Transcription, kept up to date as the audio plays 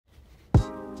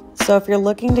So if you're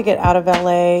looking to get out of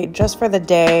LA just for the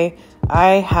day,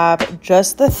 I have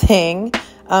just the thing.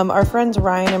 Our friends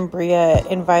Ryan and Bria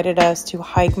invited us to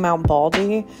hike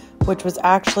Mt.Baldy, which was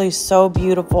actually so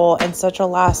beautiful and such a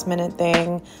last minute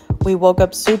thing. We woke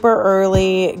up super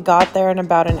early, got there in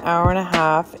about an hour and a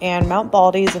half, and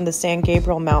Mt.Baldy is in the San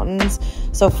Gabriel Mountains.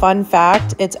 So fun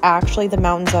fact, it's actually the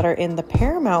mountains that are in the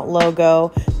Paramount logo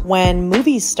when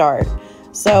movies start.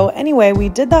 So anyway, we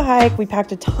did the hike. We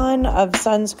packed a ton of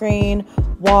sunscreen,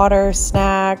 water,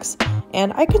 snacks,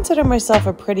 and I consider myself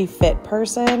a pretty fit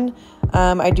person.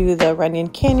 I do the Runyon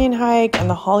Canyon hike and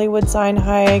the Hollywood Sign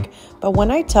hike, but when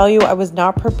I tell you I was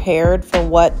not prepared for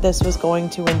what this was going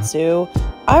to ensue,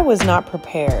 I was not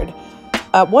prepared.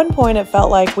 At one point, it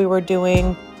felt like we were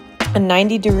doing a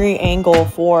 90-degree angle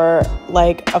for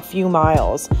like a few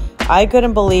miles. I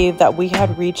couldn't believe that we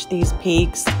had reached these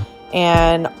peaks.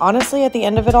 And honestly, at the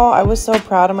end of it all, I was so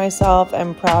proud of myself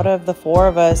and proud of the four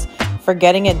of us for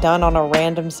getting it done on a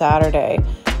random Saturday.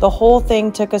 The whole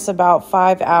thing took us about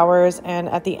 5 hours, and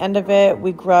at the end of it,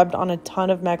 we grubbed on a ton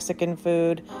of Mexican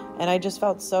food, and I just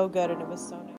felt so good, and it was so nice.